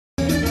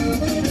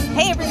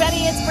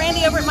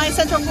Cindy over at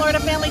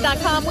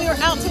MyCentralFloridaFamily.com. We are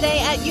out today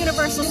at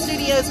Universal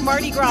Studios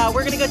Mardi Gras.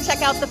 We're going to go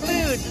check out the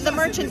food, the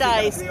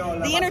merchandise,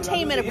 the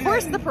entertainment, of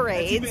course the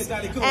parades,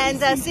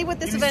 and see what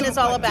this event is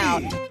all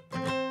about.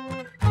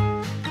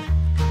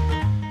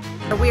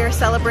 We are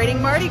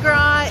celebrating Mardi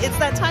Gras. It's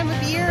that time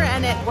of year,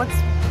 and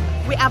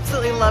we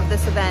absolutely love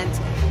this event.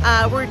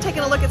 We're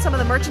taking a look at some of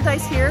the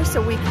merchandise here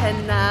so we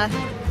can,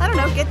 I don't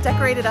know, get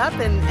decorated up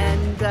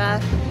and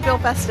feel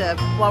festive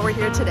while we're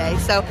here today.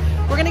 So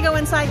we're going to go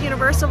inside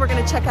Universal. We're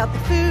going to check out the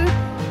food.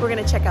 We're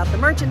going to check out the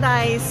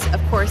merchandise,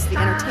 of course, the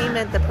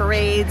entertainment, the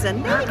parades,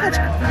 and maybe catch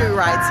a few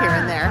rides here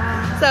and there.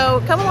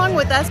 So come along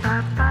with us.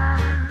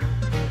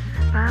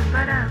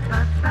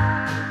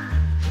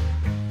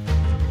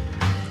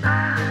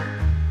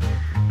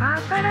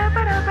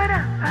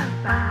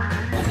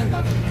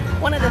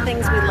 One of the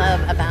things we love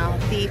about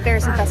the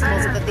fairs and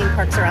festivals at the theme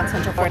parks around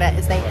Central Florida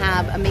is they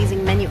have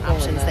amazing menu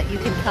options that you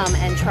can come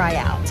and try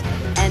out.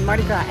 And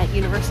Mardi Gras at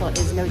Universal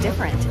is no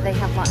different. They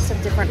have lots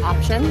of different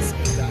options,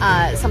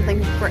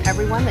 something for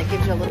everyone that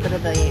gives you a little bit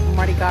of the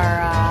Mardi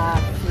Gras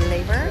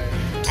flavor.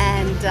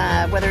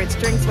 And whether it's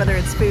drinks, whether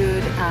it's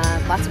food,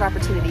 lots of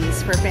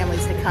opportunities for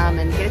families to come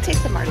and get a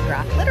taste of Mardi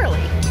Gras, literally.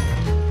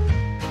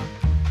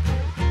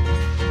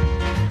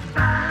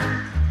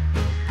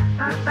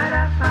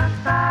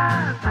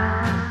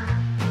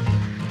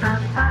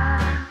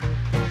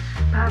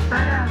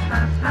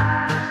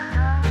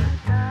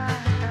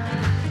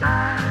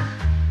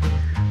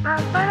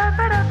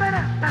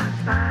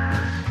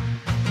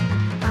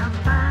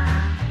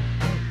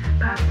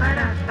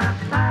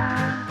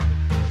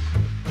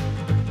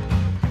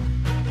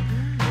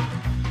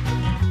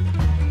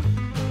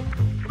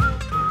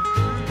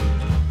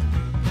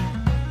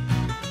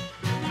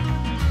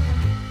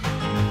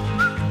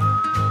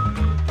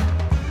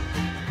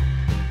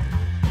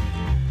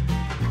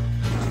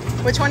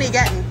 Which one are you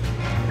getting?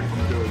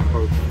 I'm doing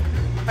both.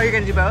 Oh, you're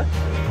gonna do both?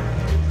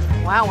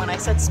 Wow, when I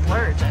said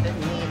splurge, I didn't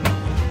mean.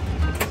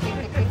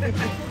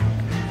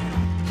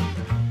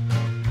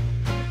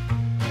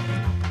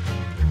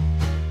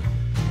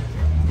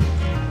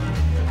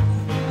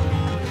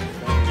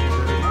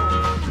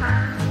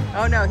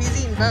 Oh no,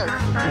 he's eating both.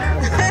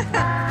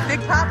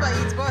 Big Papa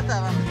eats both of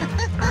them.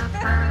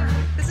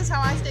 This is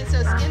how I stay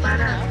so skinny, you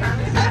know.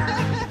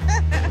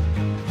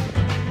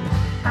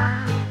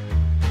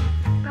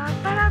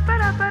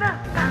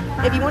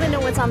 If you want to know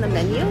what's on the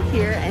menu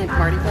here at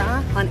Mardi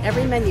Gras, on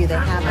every menu they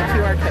have a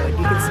QR code.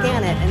 You can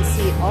scan it and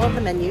see all of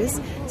the menus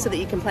so that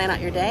you can plan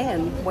out your day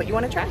and what you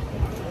want to try.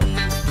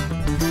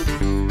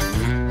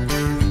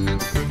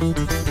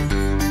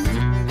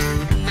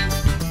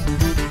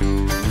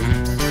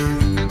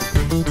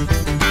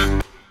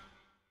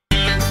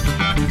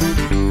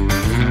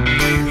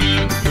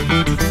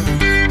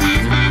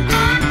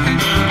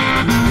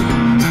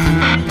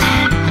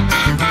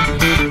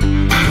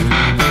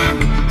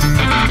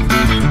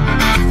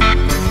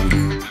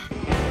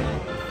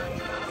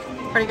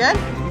 Pretty good?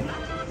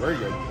 Very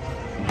good.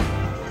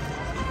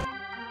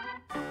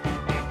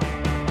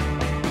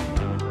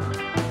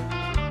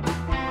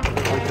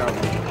 Like that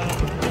one.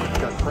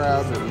 Got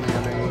crab and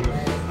mayonnaise.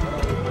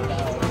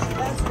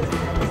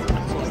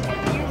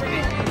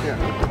 Yeah.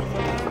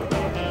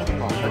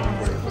 Well,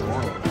 technically it's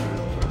more.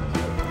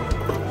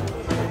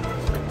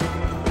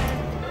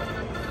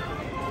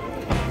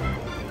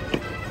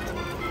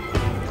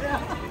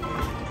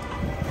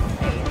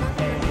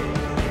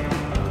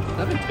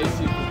 Nothing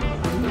tasty.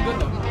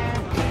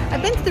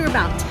 I've been through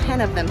about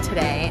 10 of them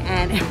today,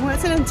 and it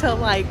wasn't until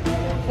like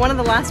one of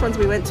the last ones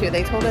we went to,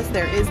 they told us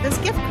there is this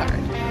gift card.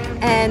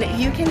 And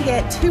you can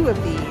get 2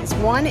 of these.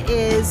 One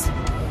is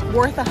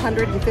worth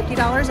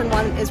 $150 and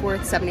one is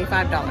worth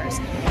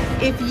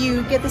 $75. If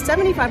you get the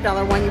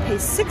 $75 one, you pay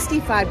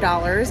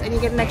 $65 and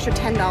you get an extra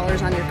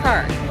 $10 on your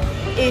card.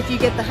 If you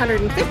get the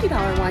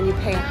 $150 one, you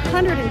pay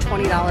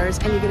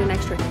 $120 and you get an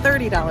extra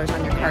 $30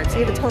 on your card. So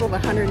you have a total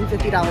of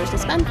 $150 to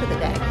spend for the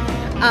day.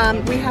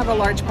 We have a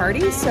large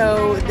party,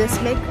 so this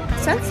makes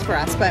sense for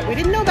us, but we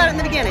didn't know about it in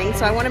the beginning,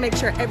 so I want to make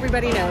sure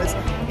everybody knows.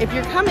 If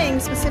you're coming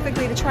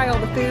specifically to try all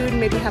the food,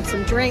 maybe have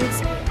some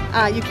drinks,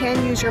 you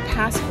can use your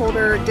pass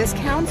holder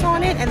discounts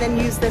on it and then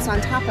use this on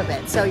top of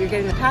it. So you're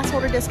getting the pass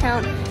holder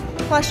discount,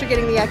 plus you're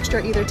getting the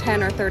extra either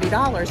 $10 or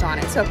 $30 on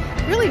it. So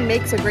it really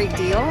makes a great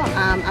deal.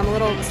 I'm a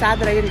little sad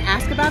that I didn't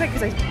ask about it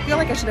because I feel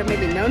like I should have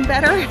maybe known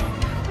better.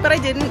 But I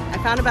didn't. I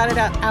found out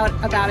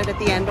about it at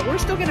the end, but we're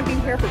still going to be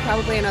here for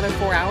probably another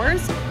 4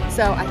 hours,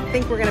 so I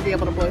think we're going to be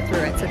able to blow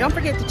through it. So don't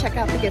forget to check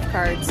out the gift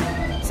cards,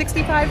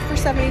 $65 for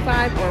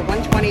 $75 or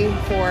 $120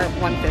 for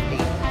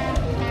 $150.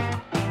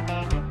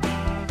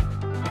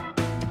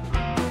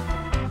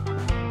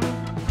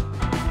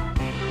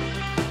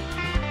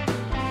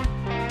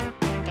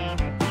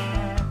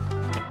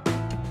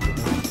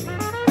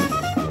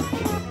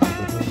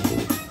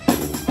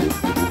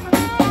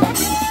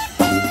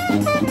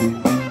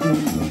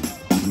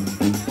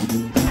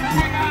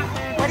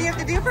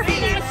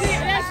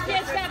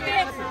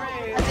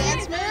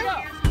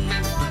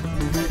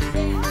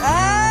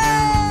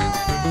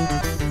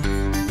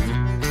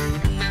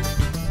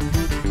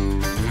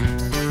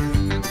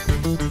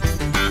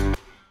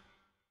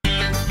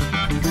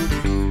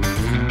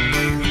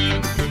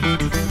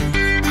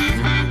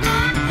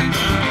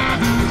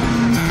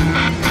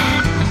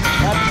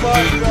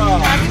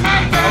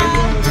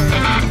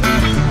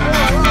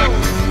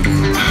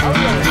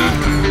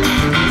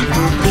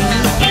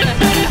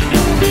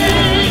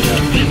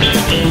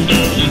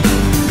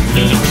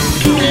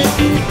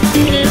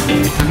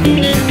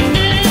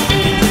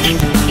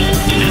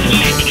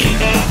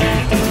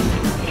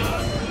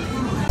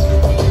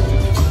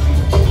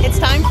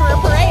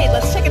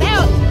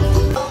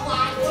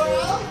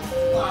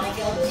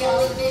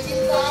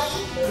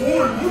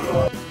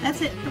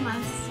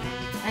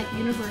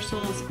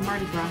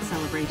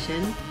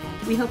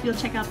 We hope you'll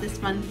check out this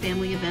fun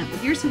family event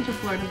with your Central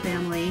Florida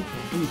family,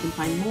 and you can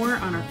find more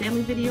on our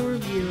family video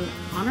review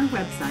on our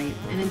website.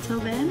 And until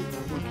then,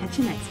 we'll catch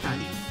you next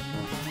time.